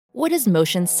What does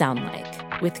motion sound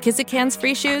like? With Kizikans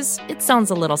free shoes, it sounds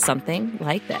a little something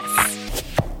like this.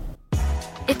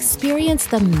 Experience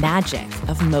the magic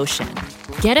of motion.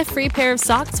 Get a free pair of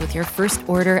socks with your first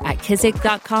order at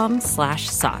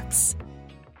kizik.com/socks.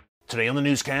 Today on the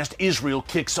newscast, Israel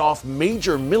kicks off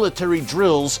major military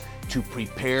drills to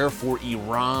prepare for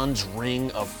Iran's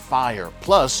Ring of Fire.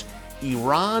 Plus,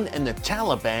 Iran and the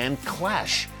Taliban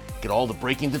clash. Get all the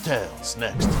breaking details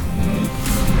next.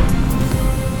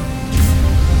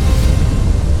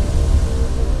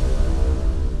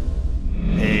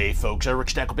 Hey folks, Eric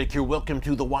Stakelbeck here. Welcome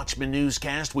to the Watchman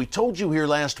Newscast. We told you here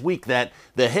last week that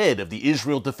the head of the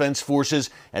Israel Defense Forces,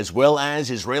 as well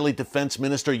as Israeli Defense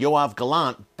Minister Yoav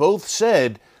Gallant, both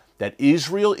said that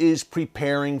Israel is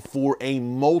preparing for a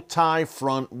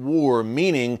multi-front war,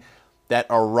 meaning that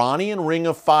Iranian Ring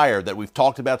of Fire that we've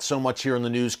talked about so much here in the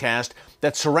newscast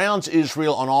that surrounds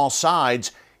Israel on all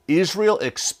sides. Israel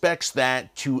expects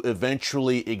that to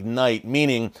eventually ignite,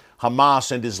 meaning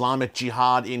Hamas and Islamic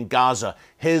Jihad in Gaza,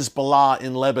 Hezbollah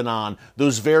in Lebanon,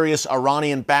 those various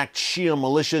Iranian-backed Shia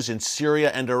militias in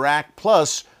Syria and Iraq,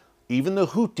 plus even the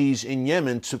Houthis in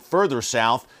Yemen to further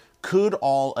south, could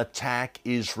all attack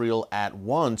Israel at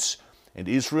once. And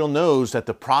Israel knows that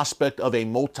the prospect of a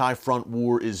multi-front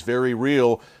war is very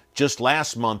real. Just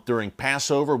last month during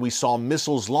Passover, we saw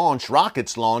missiles launched,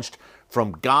 rockets launched,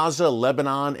 from Gaza,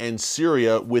 Lebanon, and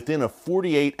Syria within a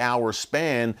 48-hour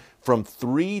span from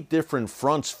 3 different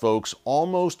fronts, folks,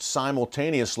 almost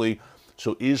simultaneously.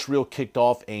 So Israel kicked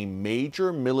off a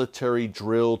major military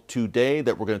drill today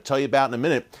that we're going to tell you about in a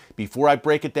minute. Before I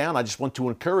break it down, I just want to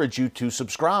encourage you to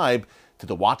subscribe to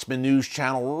the Watchman News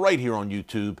channel right here on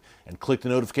YouTube and click the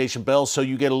notification bell so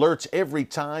you get alerts every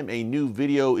time a new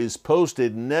video is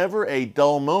posted. Never a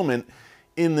dull moment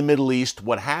in the Middle East.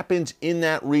 What happens in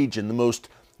that region, the most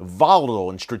volatile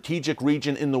and strategic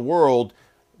region in the world,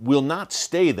 will not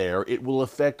stay there. It will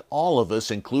affect all of us,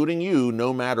 including you,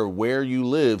 no matter where you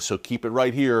live. So keep it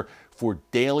right here for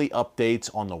daily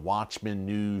updates on the Watchman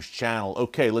News channel.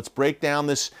 Okay, let's break down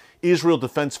this Israel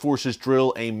Defense Forces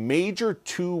drill, a major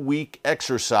 2-week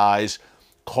exercise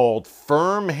called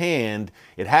Firm Hand.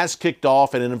 It has kicked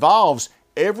off and it involves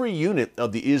every unit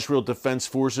of the Israel Defense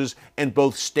Forces, and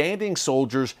both standing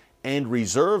soldiers and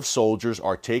reserve soldiers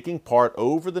are taking part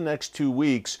over the next 2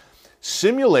 weeks,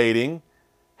 simulating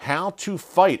how to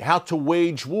fight, how to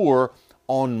wage war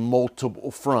on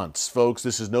multiple fronts. Folks,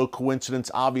 this is no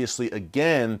coincidence. Obviously,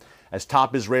 again, as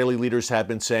top Israeli leaders have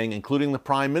been saying, including the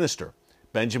Prime Minister,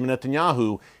 Benjamin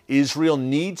Netanyahu, Israel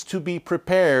needs to be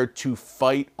prepared to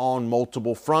fight on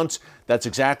multiple fronts. That's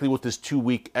exactly what this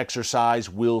 2-week exercise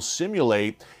will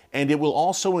simulate. And it will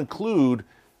also include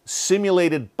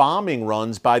simulated bombing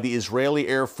runs by the Israeli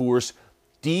Air Force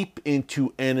deep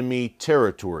into enemy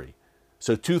territory.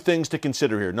 So 2 things to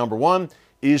consider here. Number 1,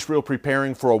 Israel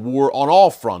preparing for a war on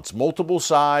all fronts, multiple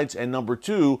sides. And number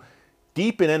 2,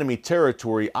 deep in enemy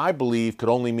territory, I believe, could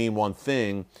only mean one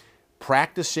thing: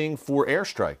 practicing for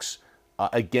airstrikes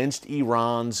against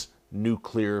Iran's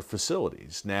nuclear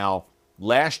facilities. Now,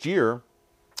 last year,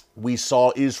 we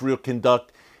saw Israel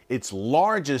conduct its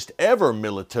largest ever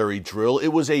military drill. It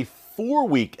was a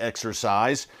 4-week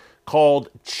exercise called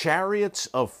Chariots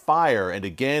of Fire. And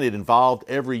again, it involved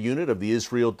every unit of the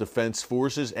Israel Defense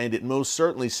Forces, and it most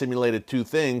certainly simulated 2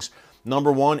 things.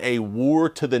 Number 1, a war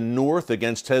to the north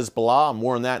against Hezbollah.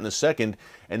 More on that in a second.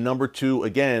 And number 2,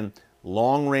 again,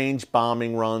 long-range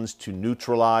bombing runs to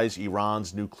neutralize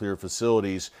Iran's nuclear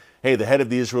facilities. Hey, the head of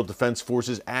the Israel Defense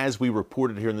Forces, as we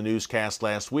reported here in the newscast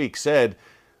last week, said,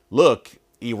 look,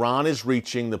 Iran is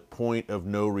reaching the point of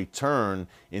no return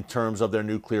in terms of their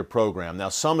nuclear program. Now,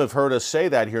 some have heard us say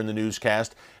that here in the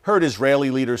newscast, heard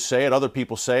Israeli leaders say it, other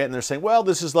people say it, and they're saying, well,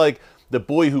 this is like the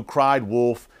boy who cried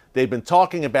wolf. They've been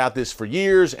talking about this for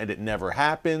years, and it never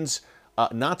happens.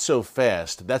 Not so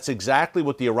fast. That's exactly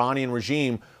what the Iranian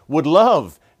regime would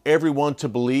love everyone to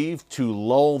believe, to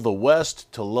lull the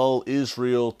West, to lull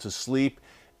Israel to sleep,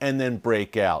 and then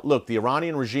break out. Look, the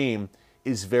Iranian regime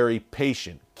is very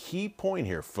patient. Key point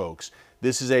here, folks.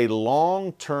 This is a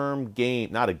long-term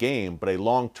game, not a game, but a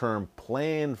long-term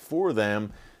plan for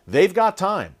them. They've got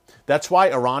time. That's why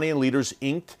Iranian leaders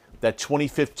inked that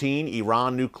 2015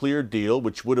 Iran nuclear deal,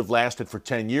 which would have lasted for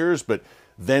 10 years, but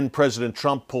then President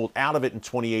Trump pulled out of it in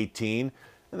 2018.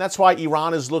 And that's why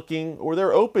Iran is looking, or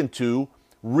they're open to,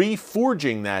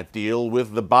 reforging that deal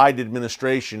with the Biden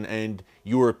administration and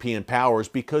European powers,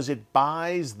 because it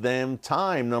buys them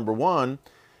time, number 1.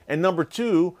 And number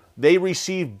 2, they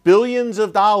receive billions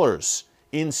of dollars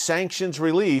in sanctions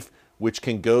relief, which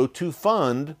can go to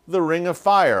fund the Ring of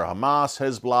Fire, Hamas,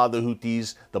 Hezbollah, the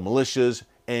Houthis, the militias,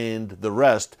 and the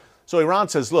rest. So Iran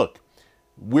says, look,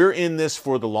 we're in this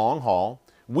for the long haul.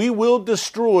 We will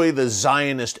destroy the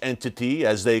Zionist entity,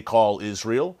 as they call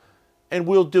Israel, and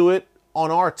we'll do it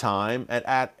on our time and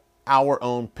at our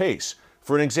own pace.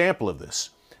 For an example of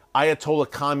this, Ayatollah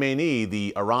Khamenei,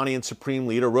 the Iranian supreme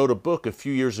leader, wrote a book a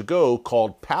few years ago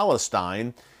called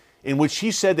Palestine, in which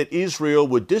he said that Israel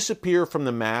would disappear from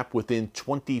the map within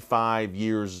 25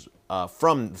 years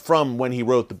from when he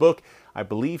wrote the book. I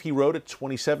believe he wrote it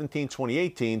 2017,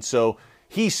 2018, so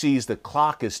he sees the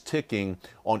clock is ticking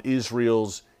on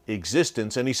Israel's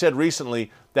existence. And he said recently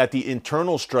that the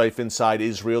internal strife inside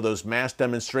Israel, those mass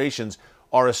demonstrations,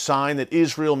 are a sign that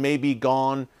Israel may be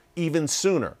gone even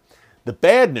sooner. The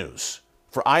bad news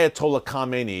for Ayatollah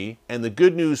Khamenei and the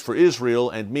good news for Israel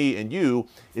and me and you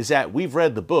is that we've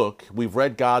read the book, we've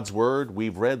read God's Word,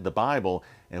 we've read the Bible,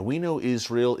 and we know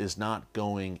Israel is not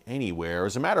going anywhere.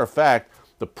 As a matter of fact,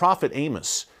 the prophet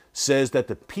Amos says that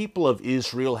the people of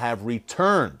Israel have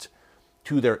returned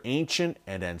to their ancient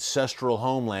and ancestral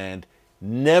homeland,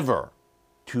 never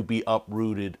to be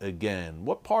uprooted again.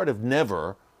 What part of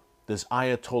never does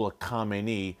Ayatollah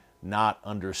Khamenei not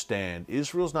understand?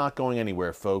 Israel's not going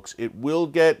anywhere, folks. It will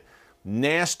get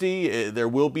nasty. There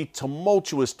will be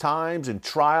tumultuous times and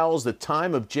trials. The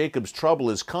time of Jacob's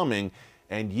trouble is coming,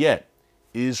 and yet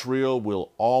Israel will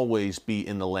always be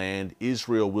in the land.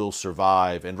 Israel will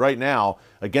survive. And right now,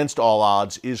 against all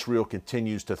odds, Israel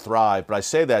continues to thrive. But I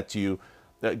say that to you,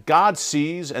 that God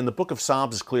sees, and the book of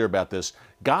Psalms is clear about this,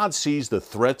 God sees the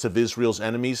threats of Israel's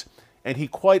enemies, and he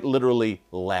quite literally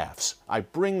laughs. I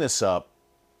bring this up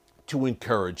to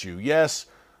encourage you. Yes,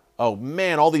 oh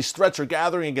man, all these threats are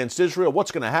gathering against Israel.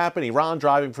 What's going to happen? Iran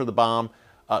driving for the bomb.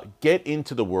 Get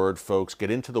into the Word, folks. Get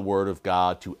into the Word of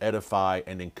God to edify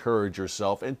and encourage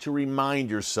yourself and to remind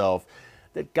yourself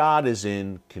that God is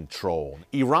in control.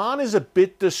 Iran is a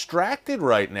bit distracted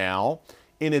right now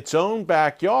in its own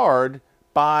backyard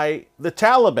by the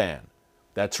Taliban.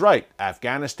 That's right.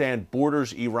 Afghanistan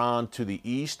borders Iran to the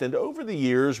east, and over the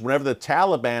years, whenever the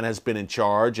Taliban has been in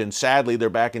charge, and sadly they're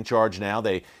back in charge now,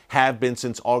 they have been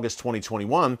since August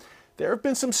 2021, there have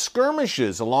been some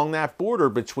skirmishes along that border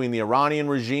between the Iranian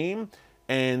regime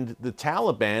and the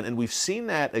Taliban, and we've seen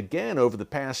that again over the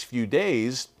past few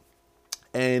days.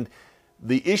 And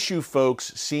the issue,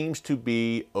 folks, seems to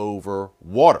be over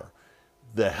water.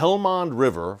 The Helmand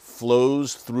River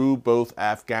flows through both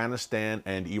Afghanistan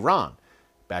and Iran.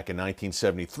 Back in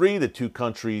 1973, the two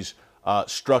countries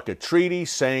struck a treaty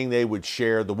saying they would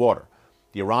share the water.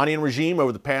 The Iranian regime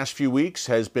over the past few weeks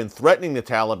has been threatening the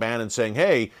Taliban and saying,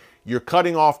 hey, you're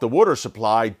cutting off the water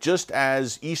supply just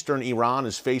as eastern Iran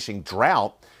is facing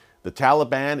drought. The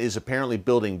Taliban is apparently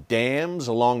building dams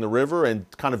along the river and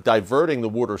kind of diverting the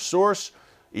water source.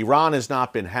 Iran has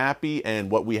not been happy, and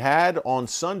what we had on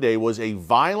Sunday was a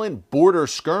violent border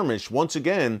skirmish, once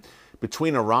again,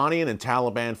 between Iranian and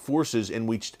Taliban forces in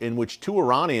which two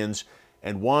Iranians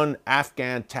and one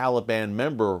Afghan Taliban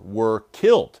member were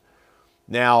killed.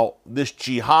 Now, this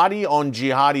jihadi on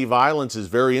jihadi violence is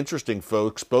very interesting,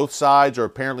 folks. Both sides are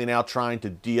apparently now trying to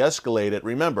de-escalate it.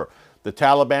 Remember, the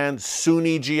Taliban,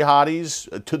 Sunni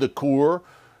jihadis to the core.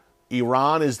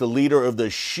 Iran is the leader of the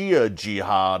Shia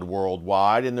jihad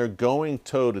worldwide, and they're going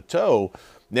toe-to-toe.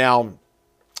 Now,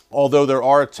 although there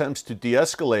are attempts to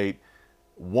de-escalate,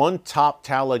 one top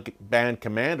Taliban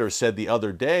commander said the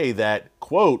other day that,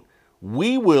 quote,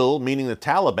 we will, meaning the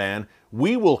Taliban,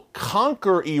 we will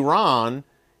conquer Iran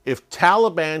if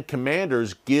Taliban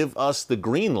commanders give us the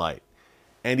green light.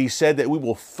 And he said that we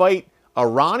will fight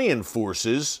Iranian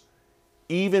forces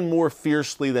even more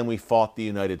fiercely than we fought the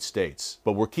United States.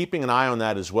 But we're keeping an eye on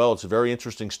that as well. It's a very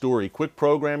interesting story. Quick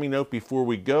programming note before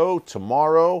we go.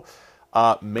 Tomorrow,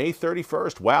 May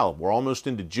 31st, wow, we're almost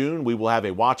into June. We will have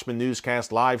a Watchman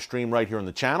Newscast live stream right here on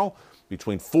the channel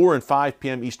between 4 and 5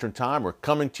 p.m. Eastern Time. We're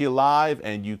coming to you live,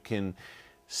 and you can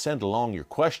send along your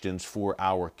questions for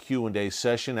our Q&A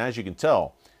session. As you can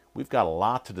tell, we've got a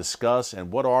lot to discuss, and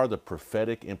what are the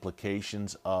prophetic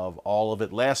implications of all of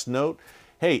it? Last note,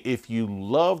 hey, if you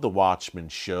love the Watchman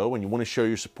Show and you want to show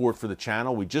your support for the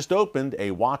channel, we just opened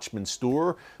a Watchman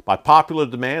store. By popular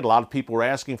demand, a lot of people are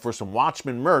asking for some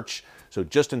Watchman merch, so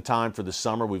just in time for the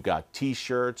summer, we've got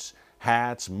t-shirts,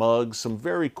 hats, mugs, some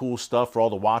very cool stuff for all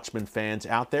the Watchman fans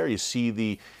out there. You see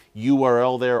the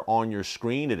URL there on your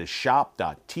screen. It is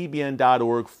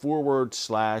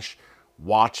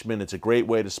shop.tbn.org/Watchman. It's a great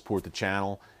way to support the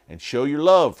channel and show your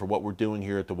love for what we're doing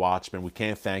here at the Watchman. We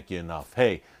can't thank you enough.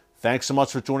 Hey, thanks so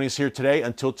much for joining us here today.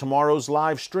 Until tomorrow's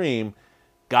live stream,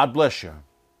 God bless you.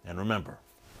 And remember,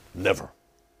 never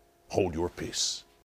hold your peace.